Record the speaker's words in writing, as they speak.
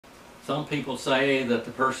Some people say that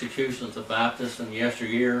the persecutions of Baptists in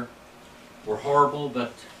yesteryear were horrible,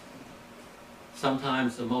 but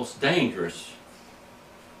sometimes the most dangerous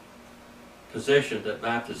position that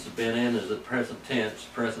Baptists have been in is the present tense,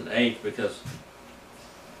 present age, because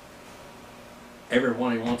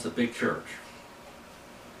everybody wants a big church.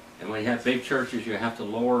 And when you have big churches, you have to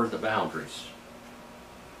lower the boundaries.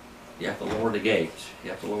 You have to lower the gates. You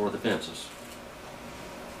have to lower the fences.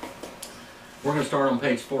 We're going to start on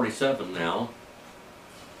page 47 now.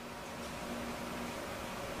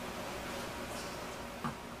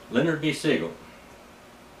 Leonard B. Siegel,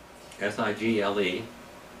 S-I-G-L-E,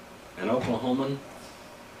 an Oklahoman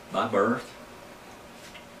by birth,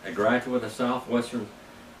 a graduate of Southwestern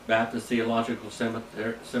Baptist Theological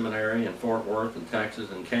Seminary in Fort Worth in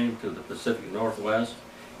Texas, and came to the Pacific Northwest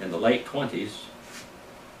in the late 20s,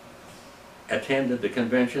 attended the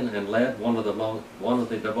convention and led one of the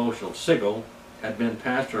devotionals. Siegel had been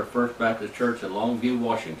pastor of First Baptist Church in Longview,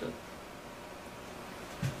 Washington,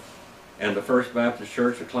 and the First Baptist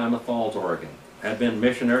Church of Klamath Falls, Oregon. Had been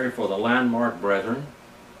missionary for the Landmark Brethren.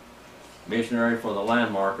 Missionary for the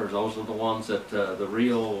Landmarkers, those are the ones that the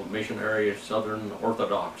real missionary Southern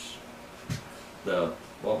Orthodox,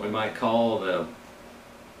 what we might call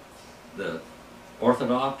the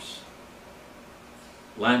Orthodox,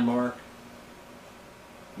 Landmark,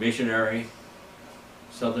 missionary,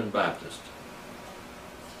 Southern Baptist.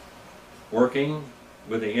 Working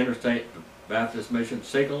with the Interstate Baptist Mission,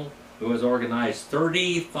 Siegel, who has organized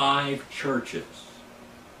 35 churches.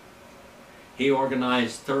 He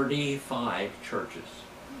organized 35 churches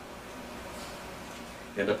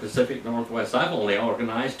in the Pacific Northwest. I've only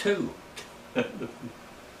organized 2.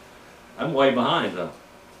 I'm way behind though.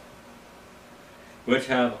 Which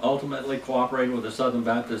have ultimately cooperated with the Southern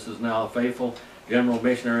Baptists, is now a faithful general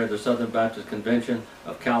missionary of the Southern Baptist Convention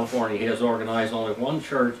of California. He has organized only one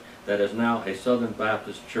church that is now a Southern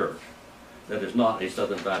Baptist church. That is not a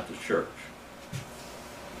Southern Baptist church.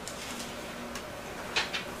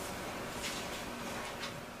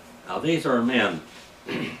 Now these are men.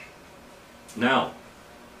 Now,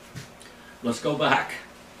 let's go back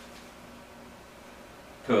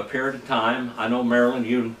to a period of time. I know, Marilyn,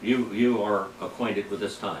 you are acquainted with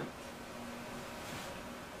this time.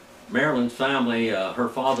 Marilyn's family, her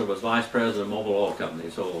father was vice president of Mobile Oil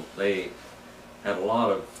Company, so they had a lot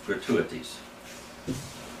of gratuities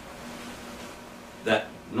that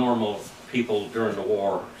normal people during the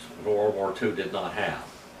World War II did not have.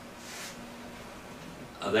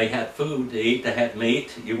 They had food to eat, they had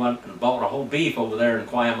meat. You went and bought a whole beef over there in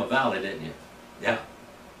Kiama Valley, didn't you? Yeah.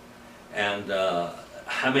 And,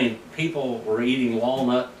 I mean, people were eating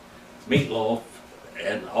walnut, meatloaf,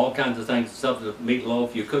 and all kinds of things, stuff with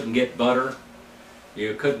meatloaf. You couldn't get butter.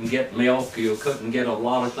 You couldn't get milk. You couldn't get a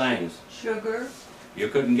lot of things. Sugar. You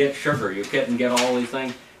couldn't get sugar. You couldn't get all these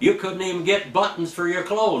things. You couldn't even get buttons for your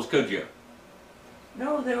clothes, could you?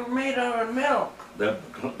 No, they were made out of milk.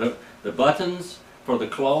 The buttons for the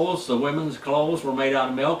clothes, the women's clothes, were made out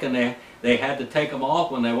of milk, and they had to take them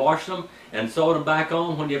off when they washed them and sew them back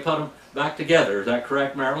on when you put them back together. Is that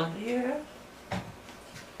correct, Marilyn? Yeah.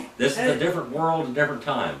 This is a different world, a different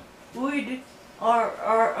time.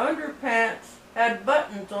 Our underpants had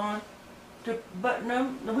buttons on to button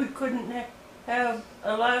them. We couldn't have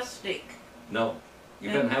elastic. No,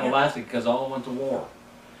 you couldn't have elastic because all went to war.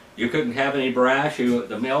 You couldn't have any brass.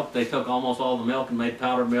 The milk, they took almost all the milk and made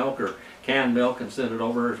powdered milk or canned milk and sent it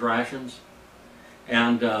over as rations.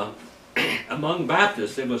 And among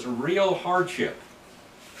Baptists, it was a real hardship.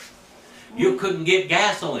 You couldn't get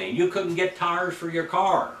gasoline. You couldn't get tires for your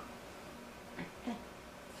car.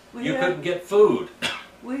 You couldn't get food.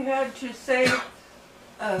 We had to save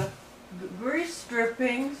grease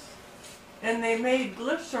strippings, and they made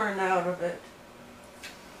glycerin out of it.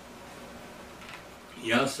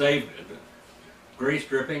 Yeah, save grease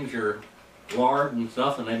drippings, your lard and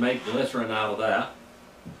stuff, and they made glycerin out of that.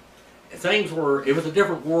 It was a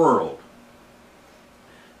different world.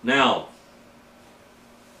 Now,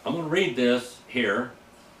 I'm going to read this here.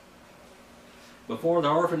 Before the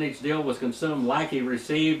orphanage deal was consumed, Lackey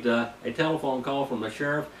received a telephone call from the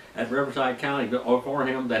sheriff at Riverside County to inform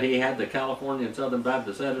him that he had the California and Southern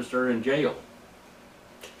Baptist editor in jail.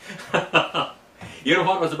 You know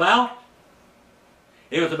what it was about?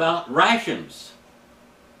 It was about rations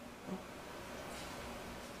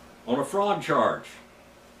on a fraud charge.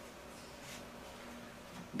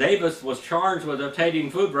 Davis was charged with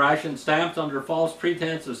obtaining food rations stamped under false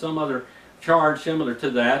pretense of some other charge similar to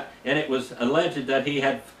that, and it was alleged that he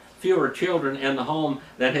had fewer children in the home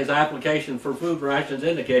than his application for food rations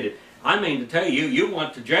indicated. I mean to tell you, you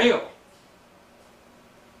went to jail.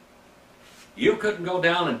 You couldn't go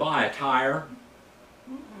down and buy a tire.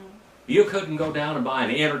 You couldn't go down and buy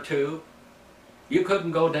an inner tube. You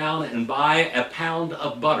couldn't go down and buy a pound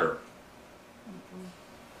of butter.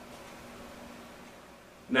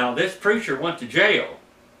 Now, this preacher went to jail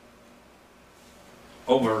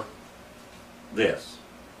over this.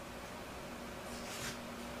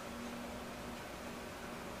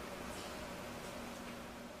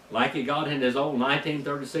 Like he got in his old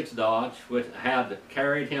 1936 Dodge, which had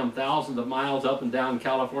carried him thousands of miles up and down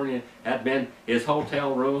California, had been his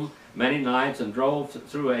hotel room many nights, and drove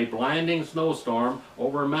through a blinding snowstorm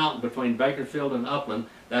over a mountain between Bakersfield and Upland,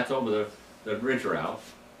 that's over the ridge route,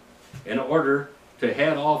 in order to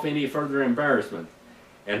head off any further embarrassment.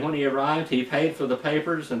 And when he arrived, he paid for the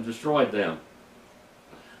papers and destroyed them.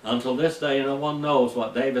 Until this day, no one knows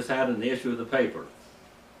what Davis had in the issue of the paper.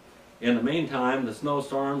 In the meantime, the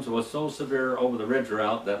snowstorms was so severe over the ridge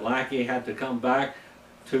route that Lackey had to come back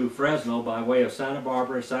to Fresno by way of Santa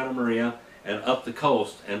Barbara, Santa Maria, and up the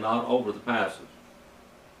coast and not over the passes.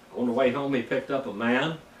 On the way home, he picked up a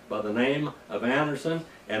man by the name of Anderson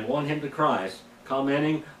and won him to Christ.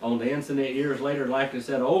 Commenting on the incident years later, Lackey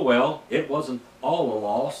said, "Oh well, it wasn't all a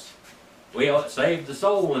loss. We saved the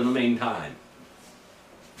soul in the meantime."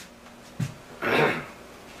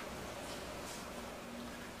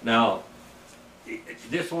 Now,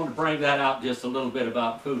 just want to bring that out just a little bit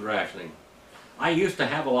about food rationing. I used to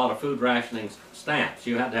have a lot of food rationing stamps.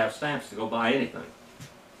 You had to have stamps to go buy anything.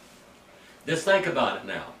 Just think about it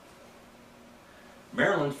now.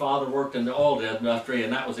 Marilyn's father worked in the oil industry,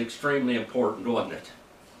 and that was extremely important, wasn't it?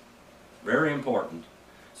 Very important.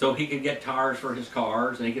 So he could get tires for his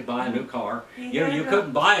cars, and he could buy a new car. You know, you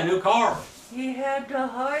couldn't buy a new car. He had to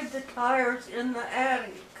hide the tires in the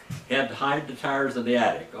attic. He had to hide the tires in the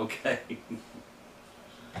attic, okay.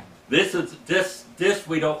 This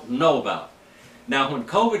we don't know about. Now when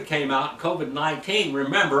COVID came out, COVID-19,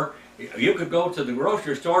 remember, you could go to the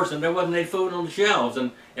grocery stores and there wasn't any food on the shelves.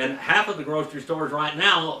 And half of the grocery stores right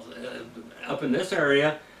now, up in this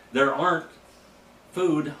area, there aren't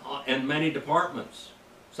food in many departments.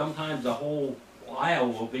 Sometimes the whole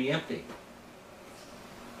aisle will be empty.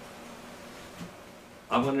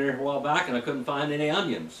 I went in there a while back and I couldn't find any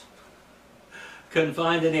onions. Couldn't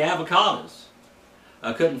find any avocados.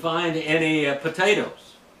 I couldn't find any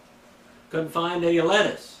potatoes. Couldn't find any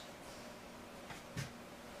lettuce.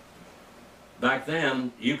 Back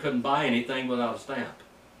then, you couldn't buy anything without a stamp.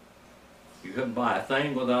 You couldn't buy a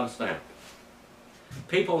thing without a stamp.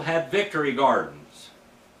 People had victory gardens.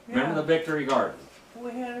 Yeah. Remember the victory gardens?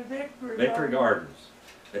 We had a Victory gardens.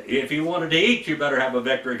 If you wanted to eat, you better have a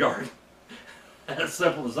victory garden. As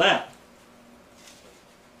simple as that.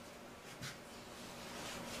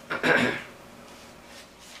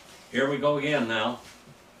 Here we go again now.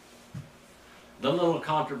 The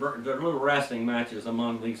little wrestling matches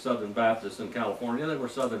among these Southern Baptists in California, they were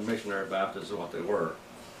Southern Missionary Baptists is what they were.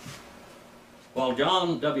 While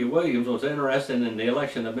John W. Williams was interested in the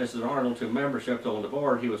election of Mrs. Arnold to membership on the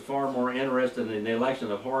board, he was far more interested in the election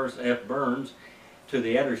of Horace F. Burns to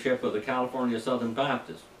the editorship of the California Southern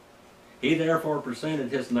Baptist. He therefore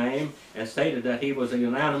presented his name and stated that he was a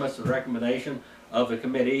unanimous recommendation of the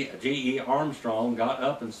committee. G.E. Armstrong got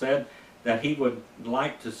up and said that he would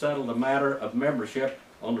like to settle the matter of membership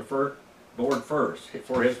on the board first,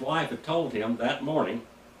 for his wife had told him that morning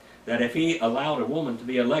that if he allowed a woman to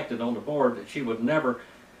be elected on the board, that she would never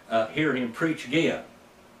hear him preach again.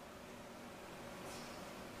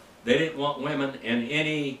 They didn't want women in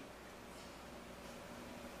any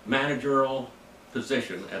managerial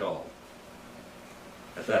position at all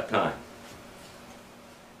at that time.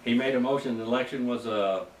 He made a motion the election was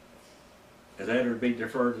as that would be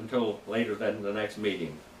deferred until later than the next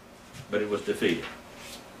meeting, but it was defeated.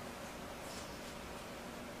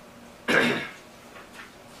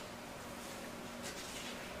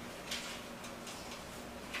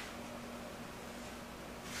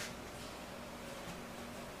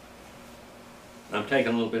 I'm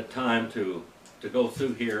taking a little bit of time to go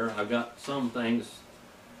through here. I've got some things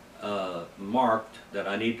marked that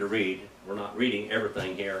I need to read. We're not reading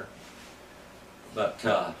everything here, but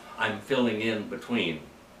I'm filling in between,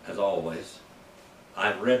 as always.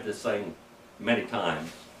 I've read this thing many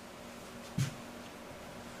times.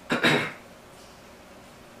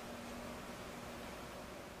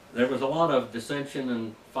 There was a lot of dissension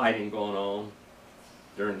and fighting going on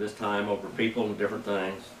during this time over people and different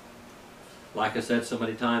things. Like I said so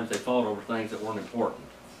many times, they fought over things that weren't important.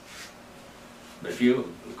 But if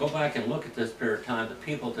you go back and look at this period of time, the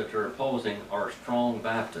people that they're opposing are strong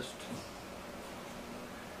Baptists.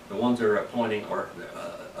 The ones they're opposing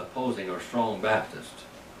are strong Baptists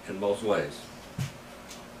in most ways.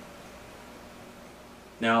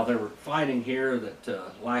 Now they were fighting here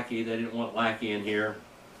that Lackey, they didn't want Lackey in here.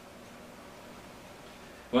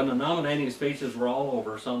 When the nominating speeches were all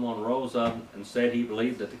over, someone rose up and said he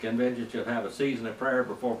believed that the convention should have a season of prayer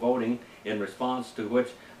before voting, in response to which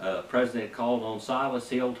the President called on Silas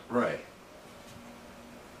Hill to pray.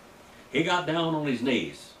 He got down on his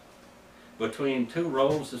knees between two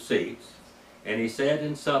rows of seats, and he said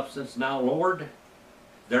in substance, "Now, Lord,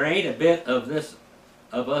 there ain't a bit of this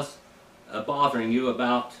of us bothering you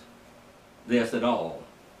about this at all.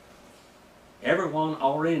 Everyone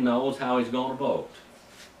already knows how he's going to vote.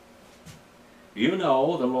 You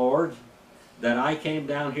know, the Lord, that I came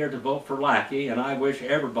down here to vote for Lackey, and I wish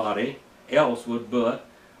everybody else would, but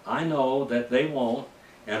I know that they won't,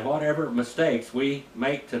 and whatever mistakes we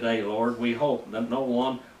make today, Lord, we hope that no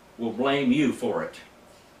one will blame you for it."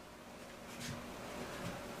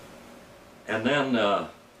 And then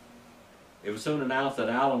it was soon announced that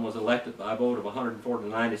Allen was elected by a vote of 104 to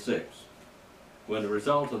 96. When the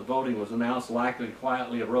result of the voting was announced, Lackey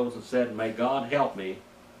quietly arose and said, "May God help me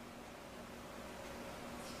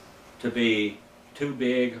to be too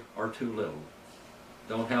big or too little.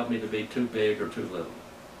 Don't help me to be too big or too little.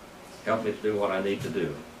 Help me to do what I need to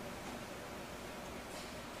do."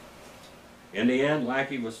 In the end,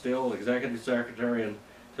 Lackey was still executive secretary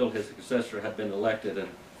until his successor had been elected and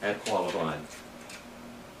had qualified.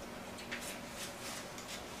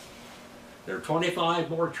 There are 25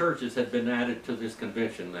 more churches had been added to this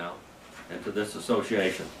convention now, and to this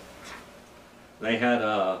association. They had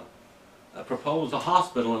proposed a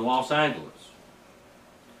hospital in Los Angeles.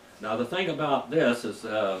 Now the thing about this is,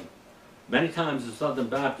 many times the Southern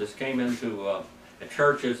Baptists came into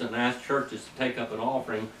churches and asked churches to take up an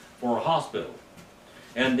offering for a hospital.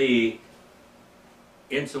 And the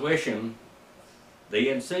intuition, they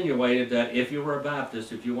insinuated that if you were a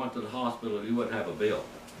Baptist, if you went to the hospital, you wouldn't have a bill.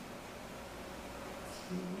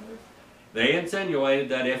 They insinuated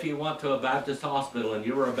that if you went to a Baptist hospital and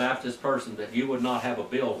you were a Baptist person, that you would not have a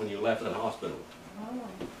bill when you left the hospital. Oh.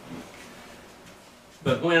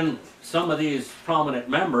 But when some of these prominent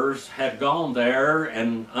members had gone there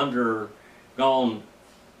and undergone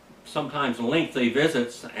sometimes lengthy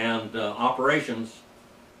visits and operations,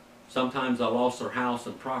 sometimes they lost their house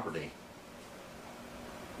and property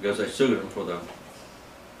because they sued them for the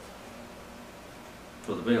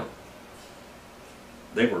bill.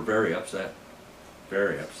 They were very upset,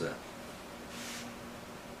 very upset.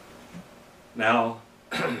 Now,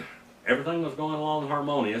 everything was going along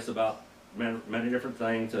harmonious about many different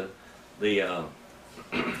things. They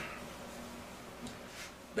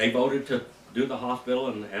voted to do the hospital,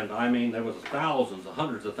 and I mean, there was thousands,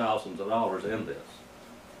 hundreds of thousands of dollars in this.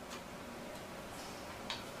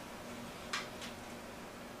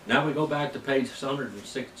 Now we go back to page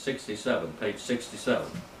 167, page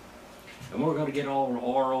 67. And we're going to get our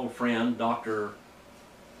old friend, Dr.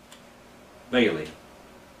 Bailey,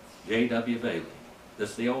 J.W. Bailey.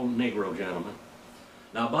 This is the old Negro gentleman.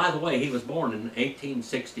 Now, by the way, he was born in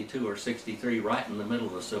 1862 or 63, right in the middle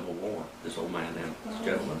of the Civil War, this old man, this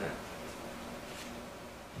gentleman had.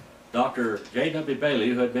 Dr. J.W.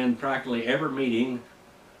 Bailey, who had been practically every meeting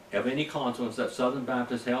of any consequence that Southern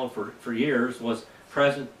Baptists held for years, was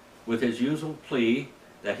present with his usual plea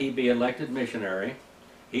that he be elected missionary.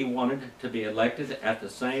 He wanted to be elected at the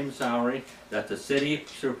same salary that the city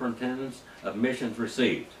superintendents of missions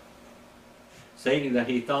received, stating that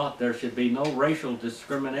he thought there should be no racial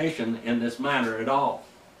discrimination in this matter at all.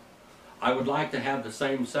 "I would like to have the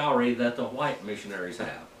same salary that the white missionaries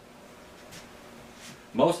have."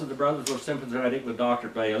 Most of the brothers were sympathetic with Dr.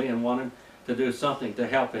 Bailey and wanted to do something to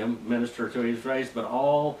help him minister to his race, but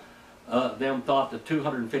all of them thought that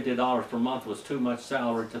 $250 per month was too much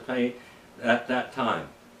salary to pay at that time.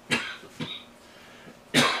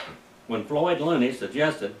 When Floyd Looney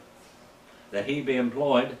suggested that he be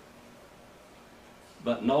employed,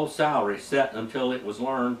 but no salary set until it was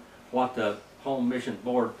learned what the Home Mission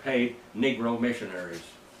Board paid Negro missionaries.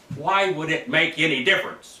 Why would it make any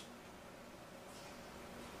difference?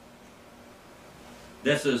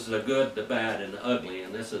 This is the good, the bad, and the ugly,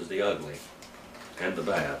 and this is the ugly and the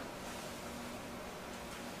bad.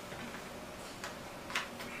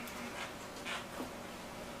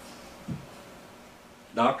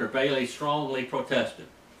 Dr. Bailey strongly protested.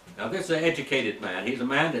 Now this is an educated man. He's a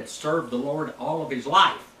man that served the Lord all of his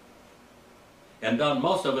life and done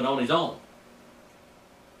most of it on his own.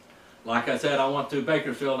 Like I said, I went through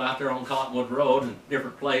Bakersfield out there on Cottonwood Road and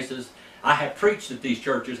different places. I have preached at these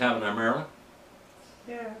churches, haven't I, Marilyn?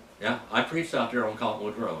 Yeah. Yeah, I preached out there on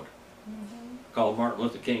Cottonwood Road. Called Martin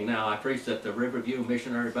Luther King now. I preached at the Riverview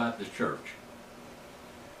Missionary Baptist Church.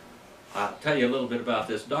 I'll tell you a little bit about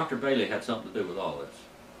this. Dr. Bailey had something to do with all this.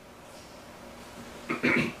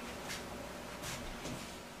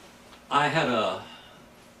 I've had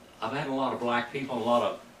a lot of black people, a lot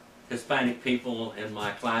of Hispanic people in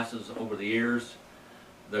my classes over the years.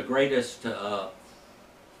 The greatest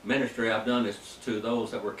ministry I've done is to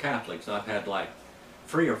those that were Catholics. I've had like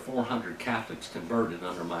 300 or 400 Catholics converted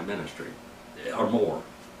under my ministry, or more,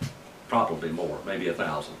 probably more, maybe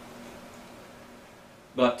 1,000.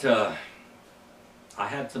 But I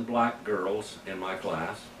had some black girls in my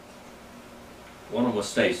class. One of them was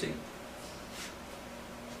Stacy.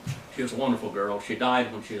 She was a wonderful girl. She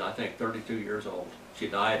died when she was, I think, 32 years old. She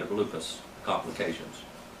died of lupus complications.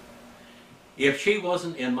 If she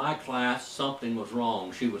wasn't in my class, something was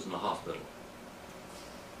wrong. She was in the hospital.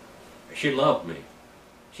 She loved me.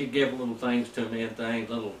 She'd give little things to me and things,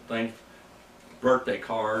 little things, birthday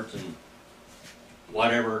cards and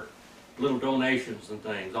whatever, little donations and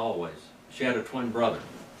things, always. She had a twin brother.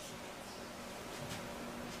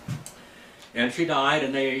 And she died,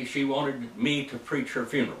 and she wanted me to preach her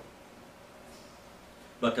funeral.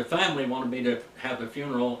 But the family wanted me to have the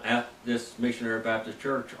funeral at this Missionary Baptist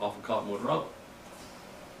Church off of Cottonwood Road.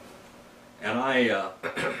 And I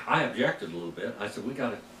objected a little bit. I said, we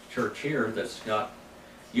got a church here that's got,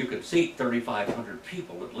 you could seat 3,500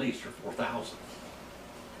 people at least, or 4,000.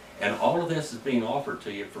 And all of this is being offered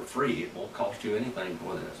to you for free. It won't cost you anything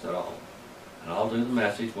for this at all. And I'll do the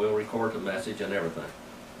message, we'll record the message and everything.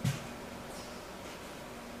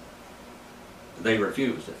 They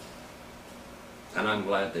refused it. And I'm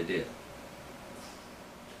glad they did.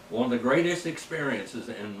 One of the greatest experiences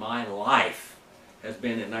in my life has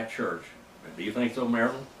been in that church. Do you think so,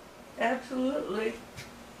 Marilyn? Absolutely.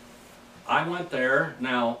 I went there.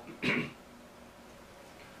 Now,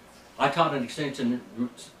 I taught an extension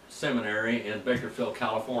seminary in Bakersfield,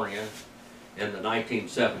 California in the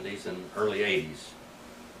 1970s and early 80s.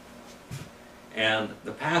 And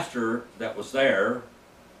the pastor that was there,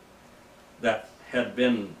 that had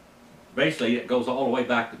been, basically it goes all the way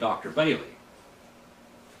back to Dr. Bailey.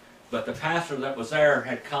 But the pastor that was there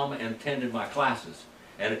had come and attended my classes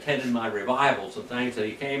and attended my revivals and things, that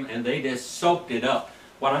he came and they just soaked it up.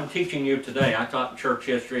 What I'm teaching you today, I taught church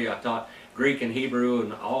history, I taught Greek and Hebrew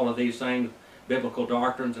and all of these things, biblical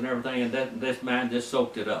doctrines and everything, and this man just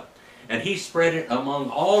soaked it up. And he spread it among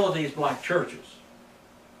all of these black churches.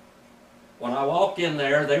 When I walked in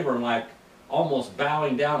there, they were like almost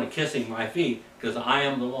bowing down and kissing my feet, because I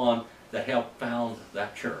am the one that helped found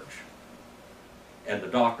that church. And the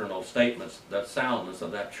doctrinal statements, the soundness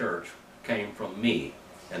of that church came from me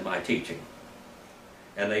and my teaching.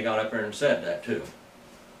 And they got up there and said that too.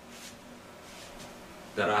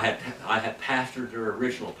 That I had pastored their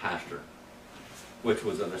original pastor, which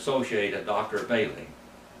was an associate of Dr. Bailey.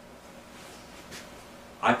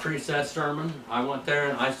 I preached that sermon. I went there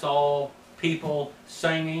and I saw people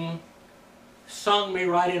singing, sung me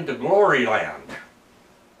right into glory land.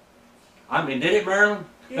 I mean, did it, Marilyn?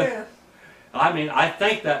 Yeah. I mean, I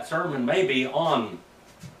think that sermon may be on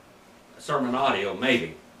sermon audio,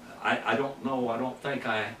 maybe. I don't know. I don't think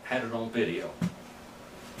I had it on video.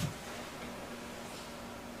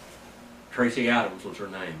 Tracy Adams was her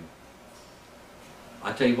name.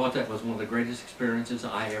 I tell you what, that was one of the greatest experiences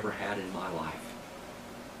I ever had in my life.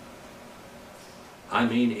 I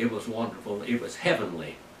mean, it was wonderful. It was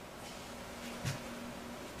heavenly.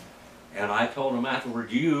 And I told him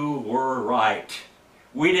afterwards, you were right.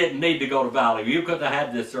 We didn't need to go to Valley. You could have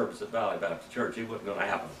had this service at Valley Baptist Church. It wasn't going to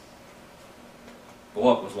happen.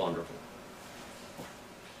 Boy, it was wonderful.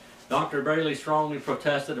 Dr. Bailey strongly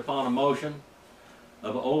protested upon a motion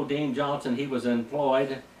of old Dean Johnson. He was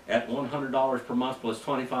employed at $100 per month plus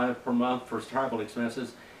 $25 per month for travel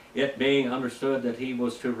expenses, it being understood that he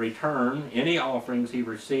was to return any offerings he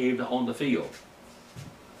received on the field.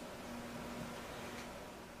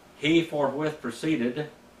 He forthwith proceeded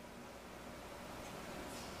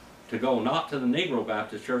to go not to the Negro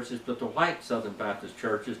Baptist churches, but the white Southern Baptist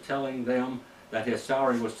churches, telling them that his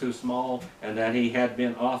salary was too small and that he had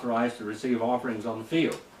been authorized to receive offerings on the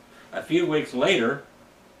field. A few weeks later,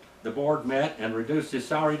 the board met and reduced his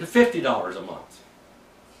salary to $50 a month,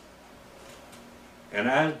 and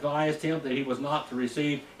advised him that he was not to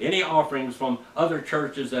receive any offerings from other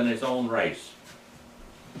churches than his own race.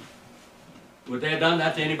 Would they have done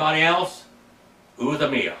that to anybody else? Uda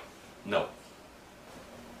mia. No.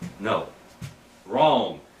 No.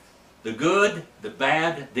 Wrong. The good, the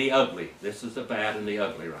bad, the ugly. This is the bad and the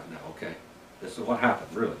ugly right now, okay? This is what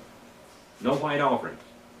happened, really. No white offerings.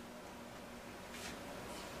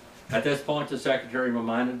 At this point, the secretary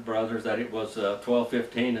reminded the brothers that it was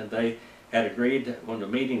 12:15 and they had agreed when the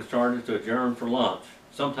meeting started to adjourn for lunch.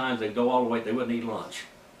 Sometimes they'd go all the way, they wouldn't eat lunch.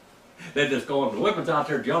 They'd just go up, the women's out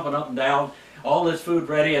there jumping up and down, all this food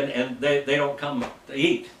ready, and they don't come to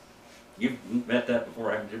eat. You've met that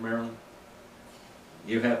before, haven't you, Marilyn?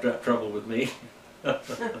 You've had trouble with me.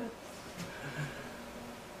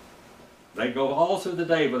 They go all through the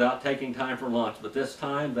day without taking time for lunch, but this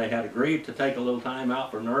time they had agreed to take a little time out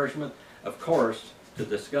for nourishment, of course, to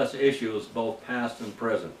discuss issues both past and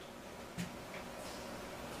present.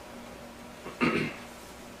 I'm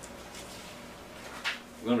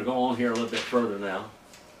going to go on here a little bit further now.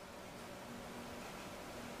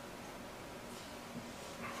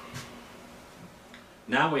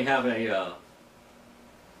 Now we have an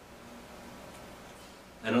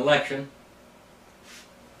election,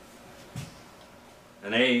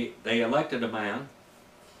 and they elected a man,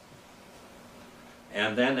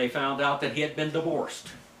 and then they found out that he had been divorced,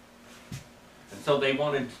 and so they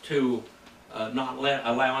wanted to not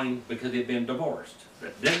allow him because he had been divorced.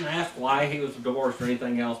 Didn't ask why he was divorced or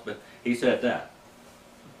anything else, but he said that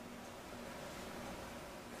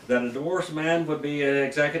a divorced man would be an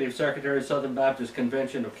executive secretary of Southern Baptist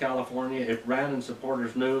Convention of California. If Brannon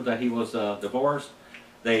supporters knew that he was divorced,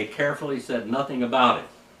 they carefully said nothing about it.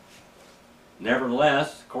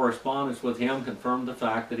 Nevertheless, correspondence with him confirmed the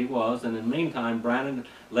fact that he was, and in the meantime, Brannon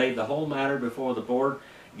laid the whole matter before the board,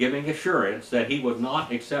 giving assurance that he would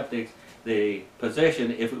not accept the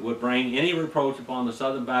position if it would bring any reproach upon the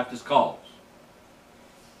Southern Baptist cause.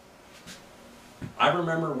 I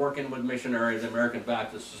remember working with missionaries, the American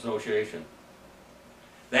Baptist Association.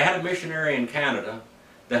 They had a missionary in Canada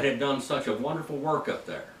that had done such a wonderful work up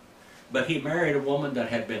there, but he married a woman that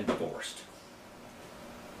had been divorced.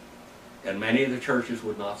 And many of the churches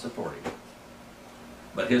would not support him.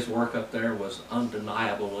 But his work up there was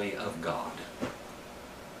undeniably of God.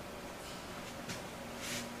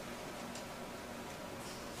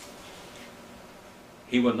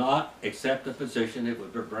 He would not accept a position that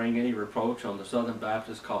would bring any reproach on the Southern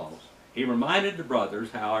Baptist cause. He reminded the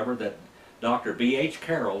brothers, however, that Dr. B.H.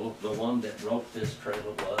 Carroll, the one that wrote this Trail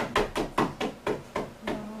of Blood,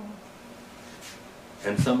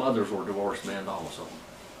 and some others were divorced men also.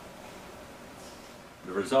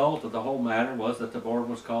 The result of the whole matter was that the board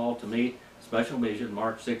was called to meet special meeting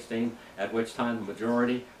March 16, at which time the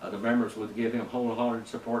majority of the members would give him wholehearted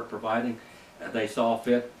support, providing that they saw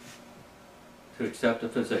fit to accept a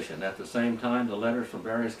position. At the same time, the letters from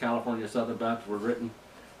various California Southern Baptists were written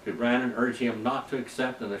to Brannon, urging him not to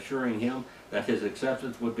accept and assuring him that his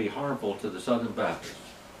acceptance would be harmful to the Southern Baptists.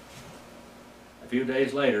 A few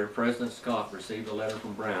days later, President Scott received a letter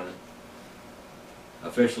from Brannon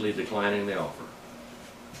officially declining the offer.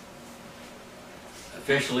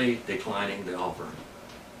 Officially declining the offer.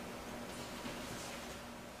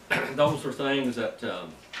 Those are things that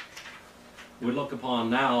we look upon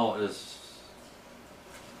now as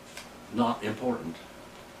not important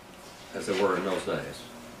as they were in those days.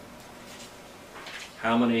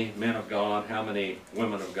 How many men of God, how many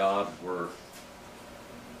women of God were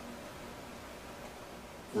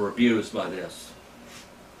abused by this?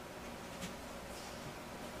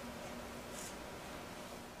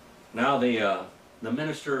 Now the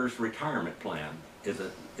minister's retirement plan is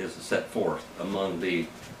set forth among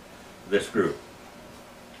this group.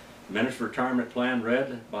 The minister's retirement plan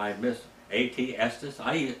read by Miss A.T. Estes.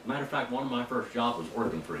 Matter of fact, one of my first jobs was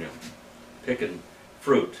working for him, picking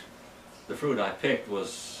fruit. The fruit I picked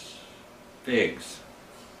was figs.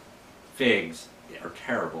 Figs are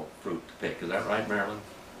terrible fruit to pick. Is that right, Marilyn?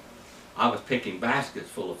 I was picking baskets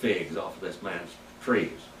full of figs off of this man's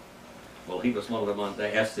trees. Well, he was one of them on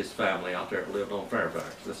the Estes family out there that lived on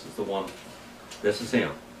Fairfax. This is the one, this is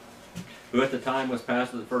him, who at the time was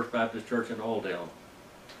pastor of the First Baptist Church in Oildale.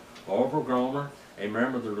 Orville Gromer, a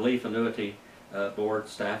member of the Relief Annuity Board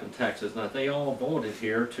staff in Texas. Now, they all voted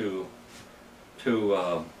here to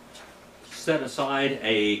set aside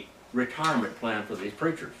a retirement plan for these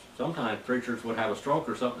preachers. Sometimes preachers would have a stroke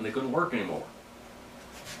or something and they couldn't work anymore.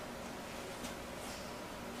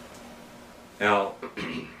 Now,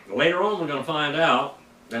 later on we're going to find out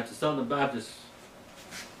that the Southern Baptists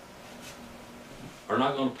are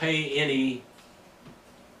not going to pay any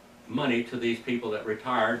money to these people that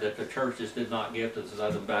retired that the churches did not give to the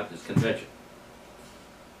Southern Baptist Convention.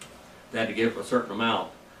 They had to give a certain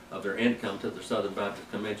amount of their income to the Southern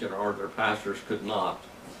Baptist Convention, or their pastors could not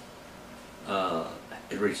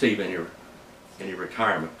receive any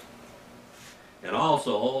retirement. And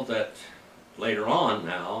also that later on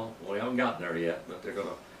now, we haven't gotten there yet, but they're going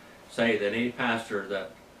to say that any pastor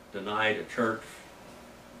that denied a church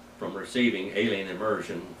from receiving alien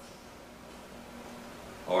immersion,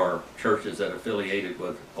 or churches that affiliated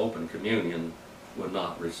with open communion, would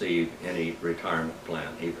not receive any retirement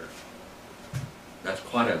plan either. That's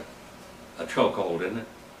quite a chokehold, isn't it?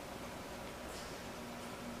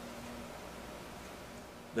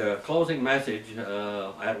 The closing message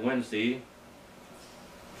at Wednesday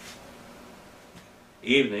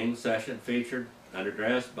evening session featured an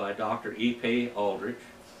address by Dr. E.P. Aldrich,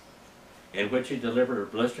 in which he delivered a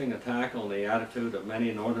blistering attack on the attitude of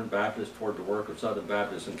many Northern Baptists toward the work of Southern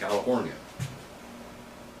Baptists in California.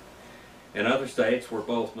 In other states where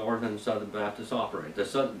both Northern and Southern Baptists operate,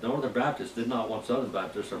 the Northern Baptists did not want Southern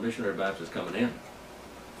Baptists or missionary Baptists coming in.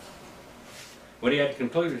 When he had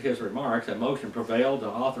concluded his remarks, a motion prevailed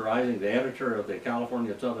authorizing the editor of the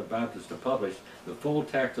California Southern Baptist to publish the full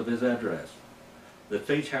text of his address. The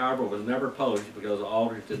speech, however, was never published because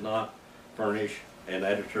Aldrich did not furnish an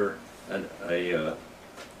editor, the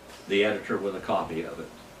editor with a copy of it.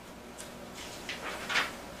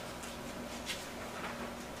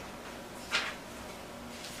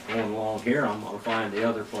 Going along here, I'm going to find the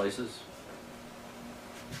other places.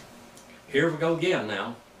 Here we go again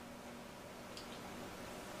now.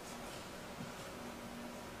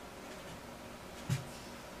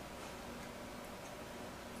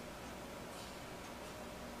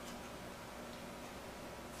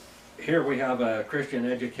 Here we have a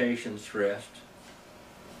Christian education stressed.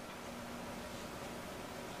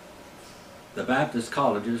 The Baptist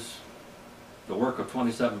colleges, the work of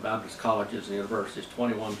 27 Baptist colleges and universities,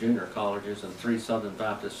 21 junior colleges, and 3 Southern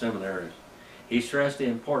Baptist seminaries. He stressed the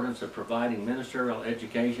importance of providing ministerial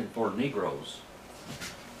education for Negroes,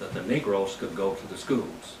 that the Negroes could go to the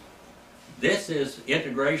schools. This is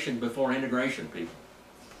integration before integration, people.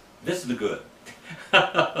 This is the good.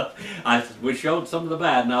 We showed some of the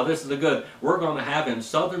bad. Now this is the good. We're going to have in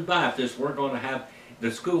Southern Baptist, we're going to have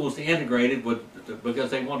the schools integrated with,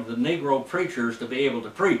 because they wanted the Negro preachers to be able to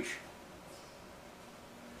preach.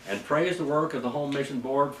 And praise the work of the Home Mission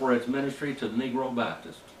Board for its ministry to the Negro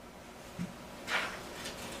Baptist.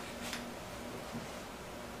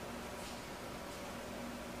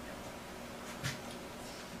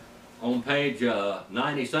 On page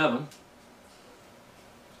 97,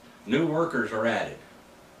 new workers are added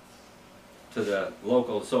to the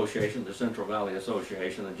local association, the Central Valley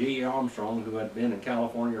Association. And G.E. Armstrong, who had been in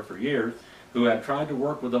California for years, who had tried to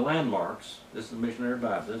work with the landmarks, this is a missionary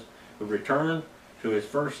Baptist, who returned to his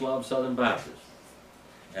first love, Southern Baptist.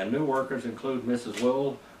 And new workers include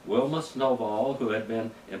Mrs. Wilma Snowball, who had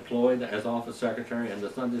been employed as office secretary in the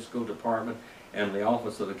Sunday school department and the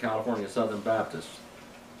office of the California Southern Baptist,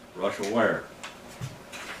 Russell Ware.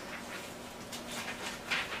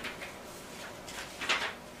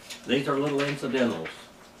 These are little incidentals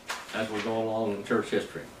as we go along in church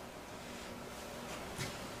history.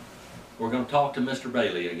 We're going to talk to Mr.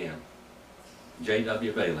 Bailey again,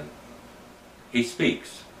 J.W. Bailey. He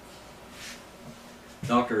speaks.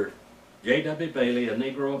 Dr. J.W. Bailey, a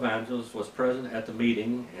Negro evangelist, was present at the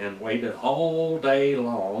meeting and waited all day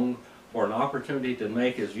long for an opportunity to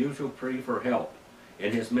make his usual plea for help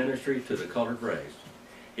in his ministry to the colored race.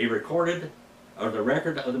 He recorded, or the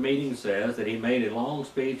record of the meeting says, that he made a long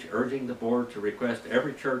speech urging the board to request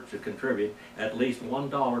every church to contribute at least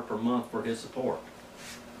 $1 per month for his support.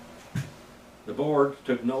 The board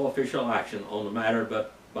took no official action on the matter,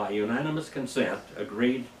 but by unanimous consent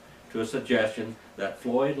agreed to a suggestion that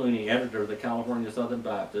Floyd Looney, editor of the California Southern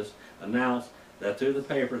Baptist, announced that through the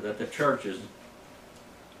paper that the churches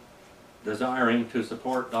desiring to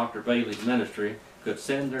support Dr. Bailey's ministry could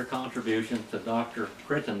send their contributions to Dr.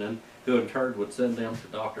 Crittenden, who in turn would send them to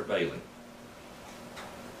Dr. Bailey.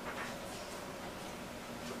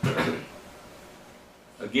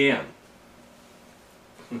 Again,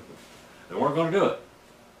 they weren't going to do it,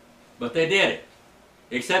 but they did it.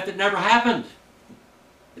 Except it never happened.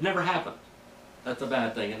 It never happened. That's a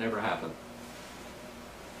bad thing. It never happened.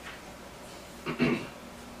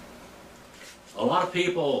 A lot of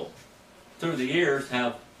people through the years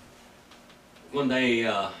have, when they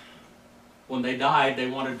died, they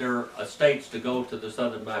wanted their estates to go to the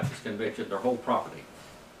Southern Baptist Convention, their whole property.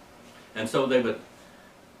 And so they would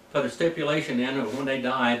put a stipulation in that when they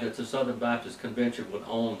died that the Southern Baptist Convention would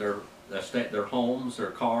own their homes,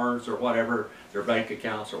 their cars, or whatever, their bank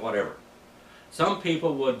accounts, or whatever. Some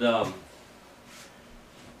people would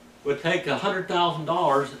take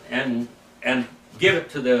 $100,000 and give it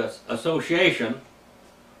to the association,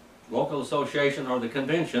 local association, or the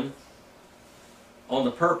convention, on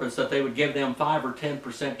the purpose that they would give them 5 or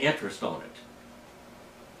 10% interest on it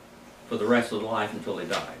for the rest of their life until they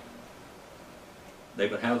died. They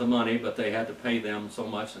would have the money, but they had to pay them so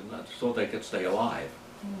much so they could stay alive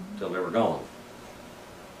until they were gone.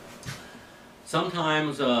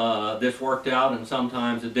 Sometimes this worked out and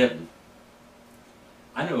sometimes it didn't.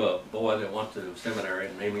 I knew a boy that went to seminary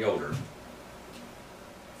named Yoder.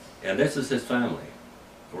 And this is his family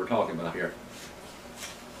we're talking about here.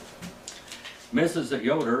 Mrs.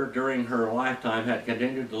 Yoder, during her lifetime, had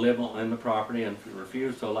continued to live in the property and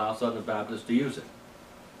refused to allow Southern Baptists to use it.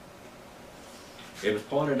 It was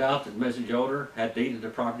pointed out that Mrs. Yoder had deeded the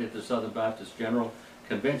property to the Southern Baptist General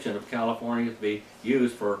Convention of California to be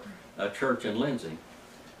used for a church in Lindsay.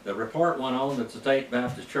 The report went on that the State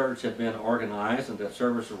Baptist Church had been organized and that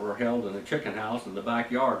services were held in the chicken house in the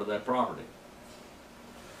backyard of that property.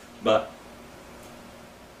 But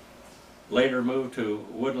later moved to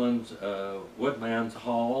Woodman's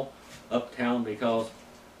Hall uptown because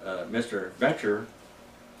Mr. Betcher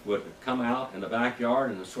would come out in the backyard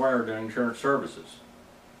and swear during church services.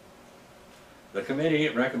 The committee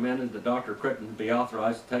recommended that Dr. Crichton be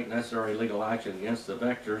authorized to take necessary legal action against the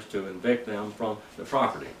Betchers to evict them from the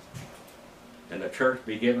property, and the church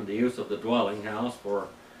be given the use of the dwelling house for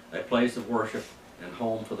a place of worship and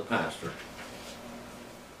home for the pastor.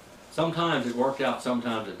 Sometimes it worked out,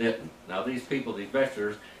 sometimes it didn't. Now these people, these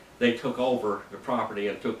Betchers, they took over the property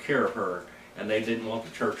and took care of her, and they didn't want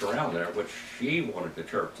the church around there, which she wanted the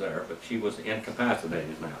church there, but she was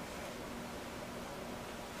incapacitated now.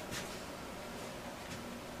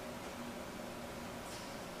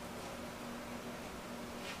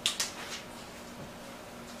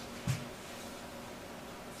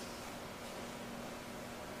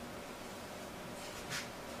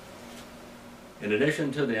 In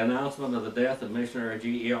addition to the announcement of the death of missionary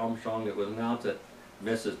G.E. Armstrong, it was announced that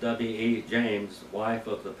Mrs. W.E. James, wife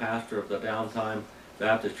of the pastor of the Downtime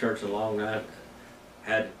Baptist Church in Los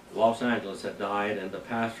Angeles, had died, and the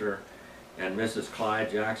pastor and Mrs. Clyde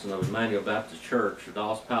Jackson of Emmanuel Baptist Church,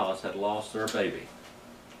 Dallas Palace, had lost their baby.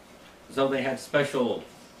 So they had special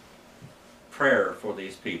prayer for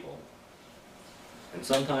these people. And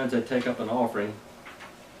sometimes they'd take up an offering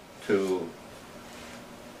to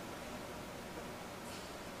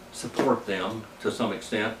support them to some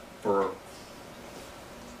extent for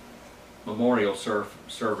memorial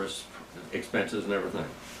service expenses and everything.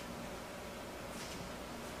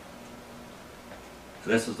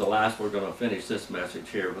 This is the last, we're going to finish this message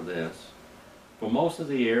here with this. For most of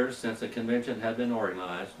the years since the convention had been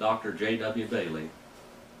organized, Dr. J.W. Bailey,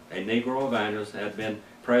 a Negro evangelist, had been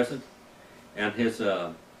present, and his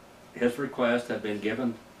request had been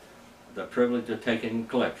given the privilege of taking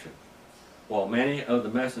collection. While many of the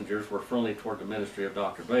messengers were friendly toward the ministry of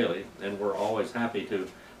Dr. Bailey and were always happy to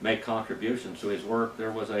make contributions to his work,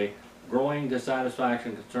 there was a growing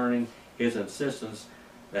dissatisfaction concerning his insistence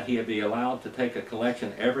that he be allowed to take a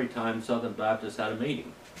collection every time Southern Baptists had a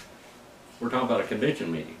meeting. We're talking about a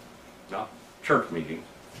convention meeting, not church meetings.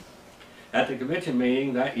 At the convention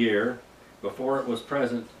meeting that year, before it was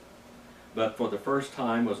present, but for the first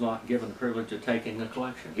time was not given the privilege of taking a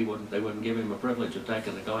collection. They wouldn't give him a privilege of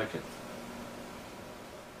taking the collection.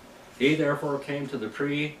 He therefore came to the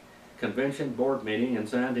pre-convention board meeting in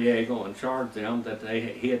San Diego and charged them that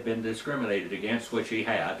he had been discriminated against, which he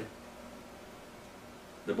had.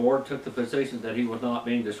 The board took the position that he was not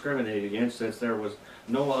being discriminated against since there was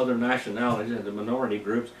no other nationalities and the minority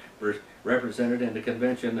groups were represented in the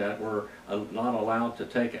convention that were not allowed to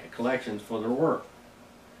take collections for their work.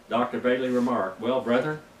 Dr. Bailey remarked, "Well,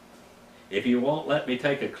 brethren, if you won't let me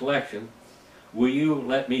take a collection, will you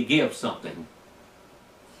let me give something?"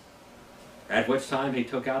 At which time he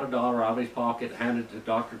took out $1 out of his pocket, handed it to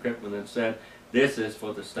Dr. Crichton, and said, "This is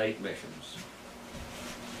for the state missions."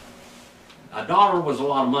 $1 was a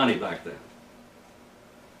lot of money back then.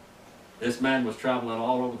 This man was traveling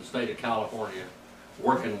all over the state of California,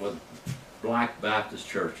 working with black Baptist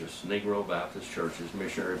churches, Negro Baptist churches,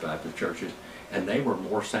 missionary Baptist churches, and they were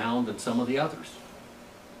more sound than some of the others.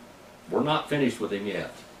 We're not finished with him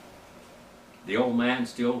yet. The old man's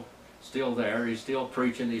still there, he's still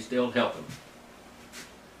preaching, he's still helping.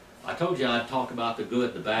 I told you I'd talk about the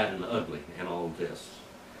good, the bad, and the ugly in all of this,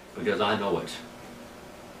 because I know it.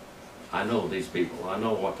 I know these people, I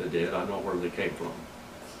know what they did, I know where they came from.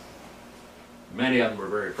 Many of them were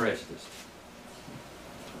very prejudiced.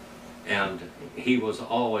 And he was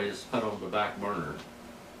always put on the back burner.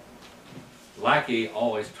 Lackey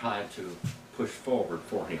always tried to push forward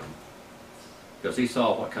for him, because he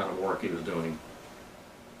saw what kind of work he was doing.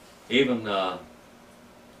 Even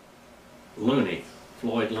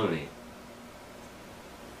Floyd Looney,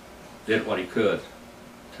 did what he could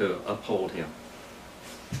to uphold him.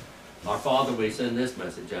 Our Father, we send this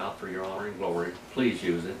message out for your honor and glory. Please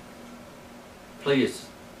use it. Please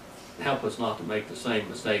help us not to make the same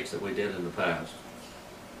mistakes that we did in the past.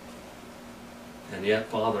 And yet,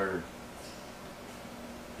 Father,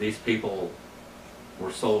 these people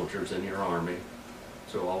were soldiers in your army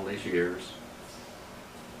through all these years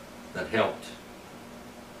that helped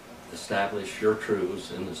establish your truths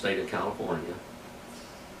in the state of California.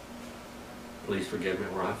 Please forgive me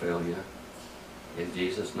where I fail you. In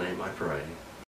Jesus' name I pray.